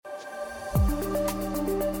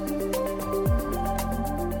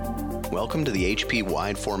Welcome to the HP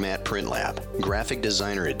Wide Format Print Lab, Graphic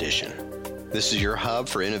Designer Edition. This is your hub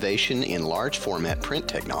for innovation in large format print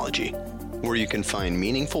technology, where you can find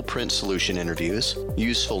meaningful print solution interviews,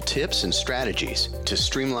 useful tips and strategies to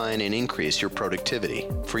streamline and increase your productivity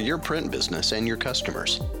for your print business and your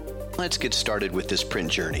customers. Let's get started with this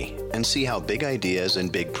print journey and see how big ideas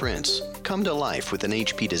and big prints come to life with an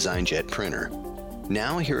HP DesignJet printer.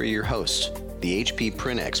 Now here are your hosts, the HP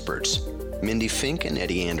print experts, Mindy Fink and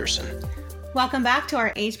Eddie Anderson. Welcome back to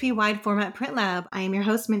our HP Wide Format Print Lab. I am your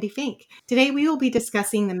host, Mindy Fink. Today we will be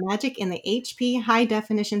discussing the magic in the HP High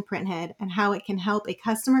Definition Printhead and how it can help a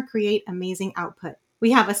customer create amazing output.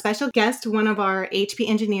 We have a special guest, one of our HP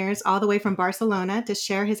engineers all the way from Barcelona, to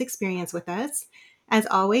share his experience with us. As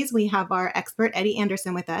always, we have our expert, Eddie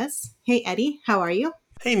Anderson, with us. Hey, Eddie, how are you?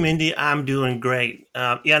 Hey, Mindy, I'm doing great.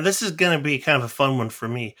 This is going to be kind of a fun one for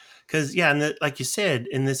me because, like you said,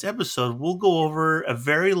 in this episode, we'll go over a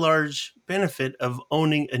very large benefit of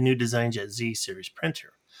owning a new DesignJet Z series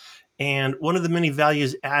printer. And one of the many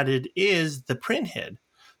values added is the printhead.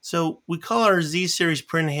 So we call our Z series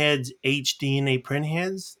printheads HDNA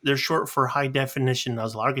printheads. They're short for high definition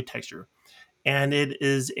nozzle architecture. And it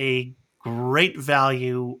is a great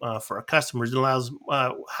value for our customers. It allows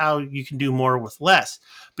how you can do more with less.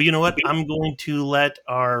 But you know what? I'm going to let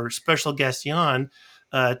our special guest, Jan,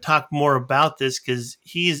 talk more about this because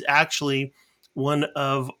he is actually one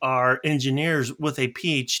of our engineers with a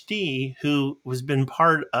PhD who has been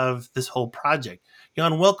part of this whole project.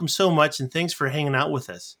 Jan, welcome so much, and thanks for hanging out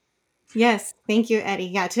with us. Yes, thank you, Eddie.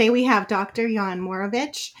 Yeah, today we have Dr. Jan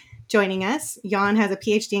Moravich joining us. Jan has a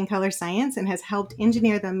PhD in color science and has helped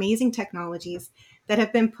engineer the amazing technologies that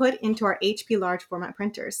have been put into our HP large format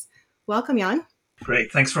printers. Welcome, Jan.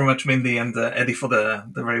 Great. Thanks very much, Mindy and Eddie, for the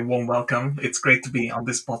very warm welcome. It's great to be on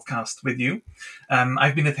this podcast with you.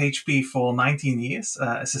 I've been at HP for 19 years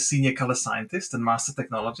as a senior color scientist and master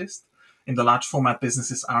technologist in the large format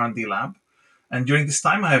business's R&D lab. And during this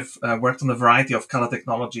time, I have worked on a variety of color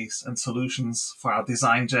technologies and solutions for our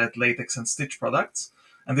DesignJet, latex, and stitch products.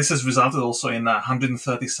 And this has resulted also in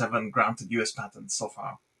 137 granted US patents so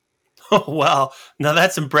far. Oh, wow. Now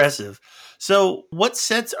that's impressive. So what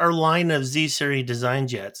sets our line of Z-Series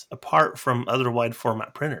DesignJets apart from other wide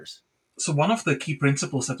format printers? So one of the key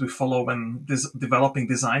principles that we follow when developing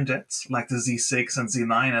DesignJets, like the Z6 and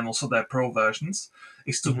Z9 and also their Pro versions,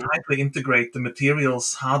 is to tightly integrate the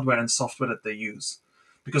materials, hardware, and software that they use.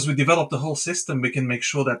 Because we develop the whole system, we can make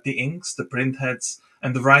sure that the inks, the print heads,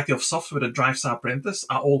 and the variety of software that drives our printers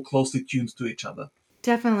are all closely tuned to each other.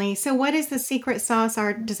 Definitely. So what is the secret sauce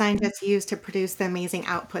our DesignJets use to produce the amazing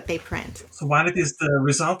output they print? So while it is the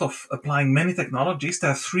result of applying many technologies, there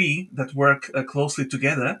are three that work closely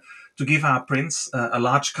together to give our prints a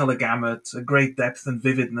large color gamut, a great depth and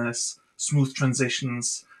vividness, smooth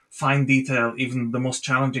transitions, fine detail, even the most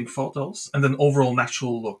challenging photos, and an overall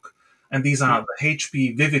natural look. And these are the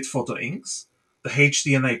HP Vivid Photo inks, the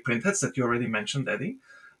HDNA printheads that you already mentioned, Eddie,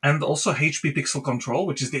 and also HP Pixel Control,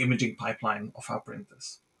 which is the imaging pipeline of our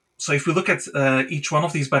printers. So if we look at each one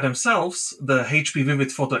of these by themselves, the HP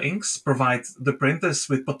Vivid Photo inks provide the printers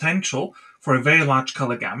with potential for a very large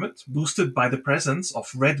color gamut, boosted by the presence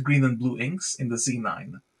of red, green, and blue inks in the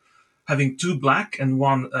Z9. Having two black and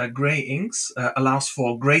one gray inks allows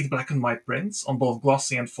for great black and white prints on both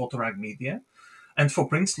glossy and photorag media, and for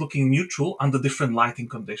prints looking neutral under different lighting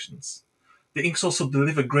conditions. The inks also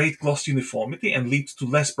deliver great gloss uniformity and lead to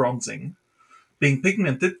less bronzing. Being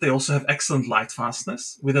pigmented, they also have excellent light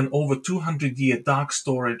fastness, with an over 200-year dark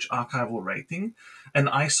storage archival rating and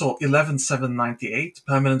ISO 11798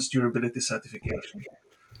 permanence durability certification.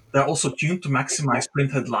 They're also tuned to maximize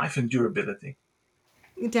printhead life and durability.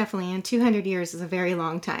 Definitely, and 200 years is a very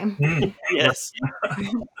long time. Yes.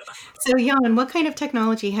 So, Jan, what kind of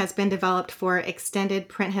technology has been developed for extended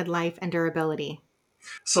printhead life and durability?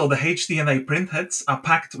 So the HDNA printheads are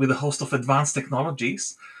packed with a host of advanced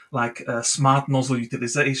technologies like smart nozzle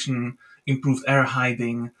utilization, improved air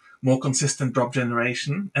hiding, more consistent drop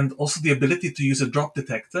generation, and also the ability to use a drop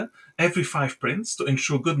detector every 5 prints to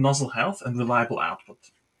ensure good nozzle health and reliable output.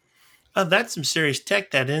 That's some serious tech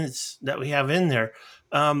that we have in there.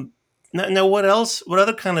 Now, what else? What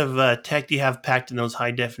other kind of tech do you have packed in those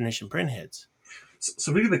high definition printheads?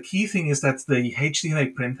 So really the key thing is that the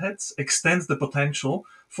HDNA printheads extend the potential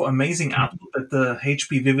for amazing output that the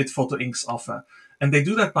HP Vivid Photo inks offer. And they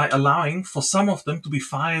do that by allowing for some of them to be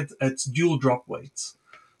fired at dual drop weights.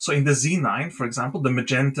 So in the Z9, for example, the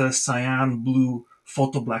magenta, cyan, blue,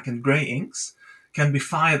 photo black, and gray inks can be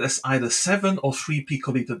fired as either 7 or 3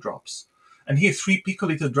 picoliter drops. And here 3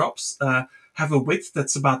 picoliter drops have a width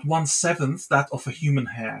that's about 1/7 that of a human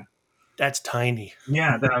hair. That's tiny.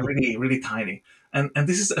 Yeah, they are really, really tiny. And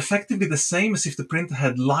this is effectively the same as if the printer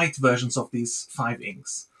had light versions of these 5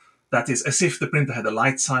 inks. That is, as if the printer had a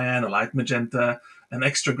light cyan, a light magenta, an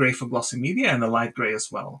extra gray for glossy media, and a light gray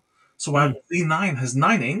as well. So while Mm. Z9 has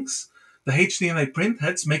 9 inks, the HDNA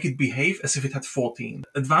printheads make it behave as if it had 14.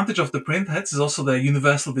 Advantage of the printheads is also their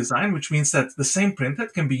universal design, which means that the same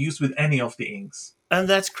printhead can be used with any of the inks. And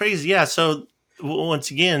that's crazy. Yeah. So once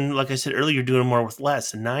again, like I said earlier, you're doing more with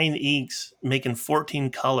less. 9 inks making 14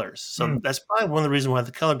 colors. So Mm. that's probably one of the reasons why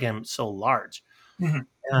the color gamut is so large. Mhm.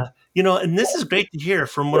 And this is great to hear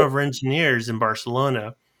from one of our engineers in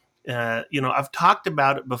Barcelona. I've talked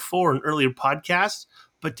about it before in earlier podcasts,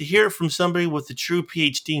 but to hear it from somebody with a true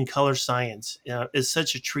PhD in color science is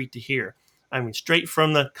such a treat to hear. I mean, straight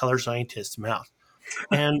from the color scientist's mouth.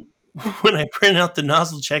 And when I print out the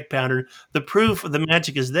nozzle check pattern, the proof of the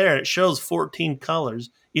magic is there. It shows 14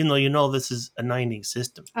 colors, even though this is a 9 ink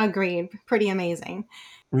system. Agreed. Pretty amazing.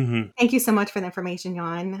 Mm-hmm. Thank you so much for the information,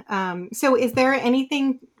 Jan. So is there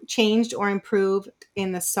anything changed or improved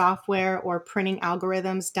in the software or printing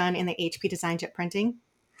algorithms done in the HP DesignJet printing?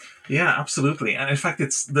 Yeah, absolutely. And in fact,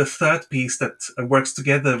 it's the third piece that works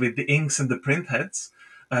together with the inks and the printheads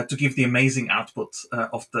to give the amazing output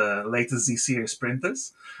of the latest Z series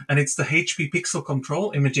printers. And it's the HP Pixel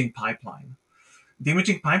Control imaging pipeline. The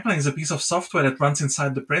imaging pipeline is a piece of software that runs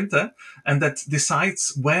inside the printer and that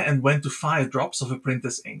decides where and when to fire drops of a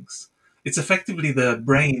printer's inks. It's effectively the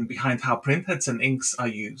brain behind how printheads and inks are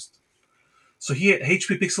used. So here,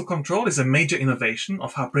 HP Pixel Control is a major innovation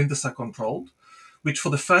of how printers are controlled, which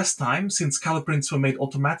for the first time since color prints were made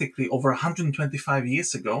automatically over 125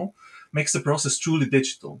 years ago, makes the process truly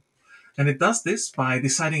digital. And it does this by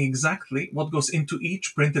deciding exactly what goes into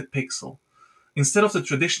each printed pixel, instead of the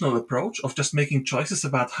traditional approach of just making choices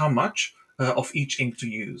about how much of each ink to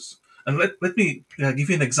use. And let me give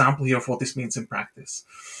you an example here of what this means in practice.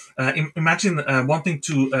 Imagine wanting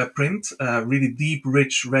to print really deep,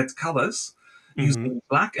 rich red colors Mm-hmm. using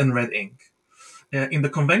black and red ink. In the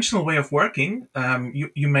conventional way of working,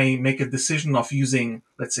 you may make a decision of using,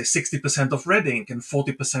 let's say, 60% of red ink and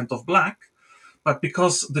 40% of black. But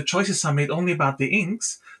because the choices are made only about the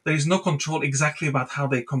inks, there is no control exactly about how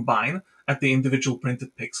they combine at the individual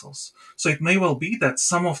printed pixels. So it may well be that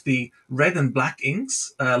some of the red and black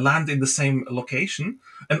inks land in the same location,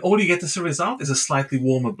 and all you get as a result is a slightly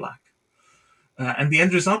warmer black. And the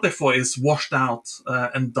end result, therefore, is washed out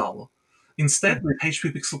and dull. Instead, with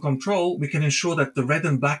HP Pixel Control, we can ensure that the red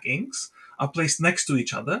and black inks are placed next to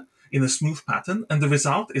each other in a smooth pattern, and the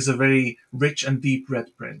result is a very rich and deep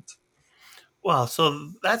red print. Wow,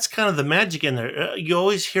 so that's kind of the magic in there. You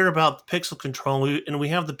always hear about pixel control, and we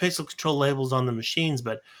have the pixel control labels on the machines,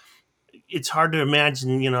 but it's hard to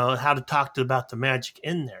imagine, how to talk about the magic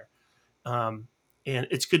in there. Um, and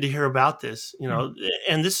it's good to hear about this,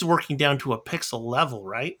 and this is working down to a pixel level,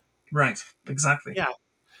 right? Right, exactly. Yeah.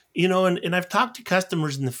 And I've talked to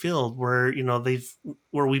customers in the field where,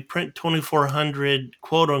 where we print 2400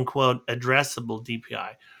 quote unquote addressable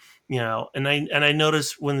DPI, and I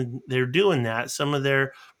notice when they're doing that, some of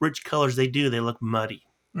their rich colors they look muddy.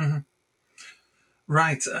 Mm-hmm.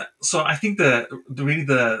 Right. So I think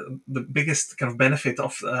the biggest kind of benefit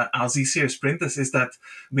of our Z series printers is that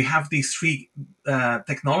we have these three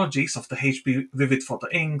technologies of the HP Vivid Photo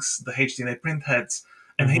inks, the HDNA printheads,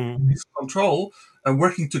 and HP Mm-hmm. Pixel Control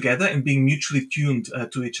working together and being mutually tuned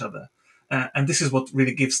to each other. And this is what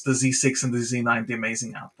really gives the Z6 and the Z9 the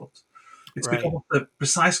amazing output. It's because Right. of the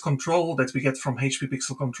precise control that we get from HP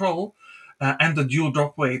Pixel Control and the dual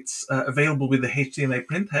drop weights available with the HDNA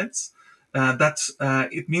printheads.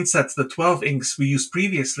 It means that the 12 inks we used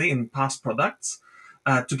previously in past products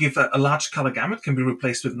to give a large color gamut can be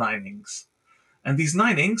replaced with 9 inks. And these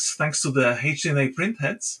 9 inks, thanks to the HDNA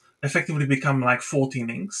printheads, effectively become like 14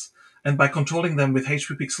 inks. And by controlling them with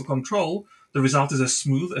HP Pixel Control, the result is as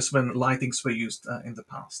smooth as when light inks were used in the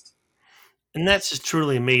past. And that's just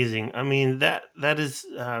truly amazing. I mean, that is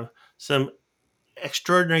some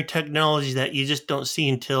extraordinary technology that you just don't see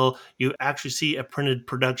until you actually see a printed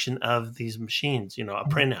production of these machines, a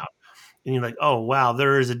printout. And you're like, oh wow,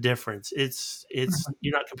 there is a difference. It's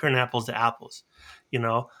you're not comparing apples to apples,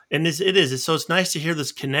 And it is. So it's nice to hear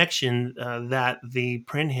this connection that the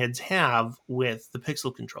printheads have with the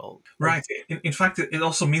pixel control. Right. In fact, it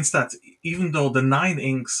also means that even though the 9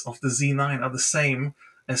 inks of the Z9 are the same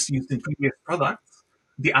as used in previous products,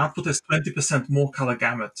 the output is 20% more color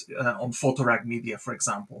gamut on PhotoRag media, for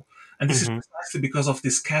example. And this is Mm-hmm. precisely because of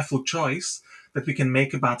this careful choice that we can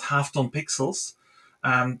make about half-tone pixels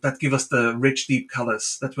that give us the rich, deep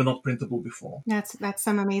colors that were not printable before. That's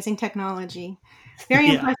some amazing technology. Very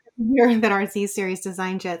Yeah. impressive hear that our Z series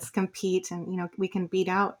design jets compete, and we can beat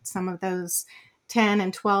out some of those 10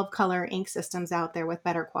 and 12 color ink systems out there with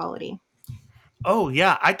better quality. Oh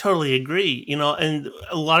yeah, I totally agree. And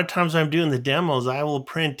a lot of times when I'm doing the demos, I will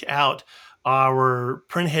print out our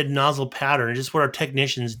print head nozzle pattern, just what our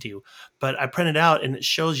technicians do. But I print it out and it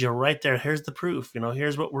shows you right there. Here's the proof.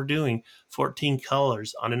 Here's what we're doing. 14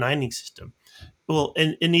 colors on a 9 ink system. Well,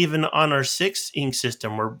 and even on our 6 ink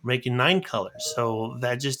system, we're making 9 colors. So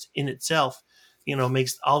that just in itself,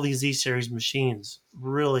 makes all these Z series machines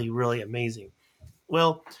really, really amazing.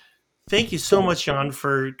 Well, thank you so much, Jan,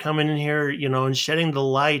 for coming in here, and shedding the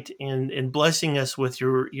light and blessing us with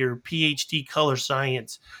your PhD color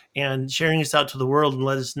science and sharing us out to the world and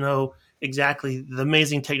let us know exactly the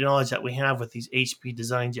amazing technology that we have with these HP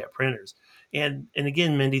DesignJet printers. And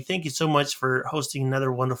again, Mindy, thank you so much for hosting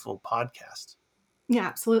another wonderful podcast. Yeah,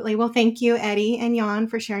 absolutely. Well, thank you, Eddie and Jan,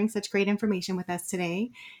 for sharing such great information with us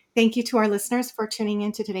today. Thank you to our listeners for tuning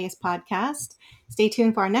into today's podcast. Stay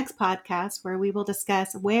tuned for our next podcast, where we will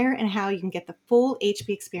discuss where and how you can get the full HP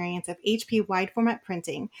experience of HP wide format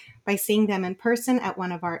printing by seeing them in person at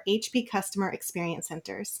one of our HP Customer Experience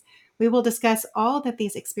Centers. We will discuss all that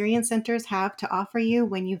these experience centers have to offer you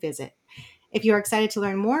when you visit. If you are excited to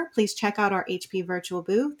learn more, please check out our HP virtual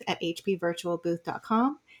booth at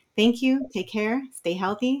hpvirtualbooth.com. Thank you. Take care. Stay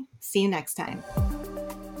healthy. See you next time.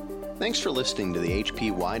 Thanks for listening to the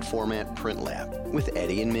HP Wide Format Print Lab with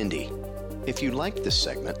Eddie and Mindy. If you liked this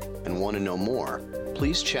segment and want to know more,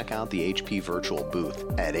 please check out the HP Virtual Booth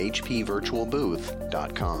at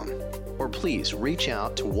hpvirtualbooth.com. Or please reach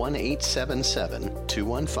out to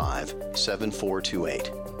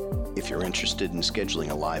 1-877-215-7428. If you're interested in scheduling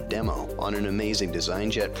a live demo on an amazing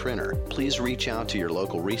DesignJet printer, please reach out to your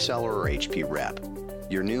local reseller or HP rep.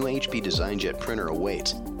 Your new HP DesignJet printer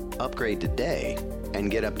awaits. Upgrade today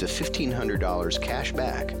and get up to $1,500 cash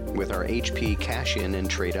back with our HP Cash In and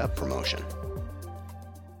Trade Up promotion.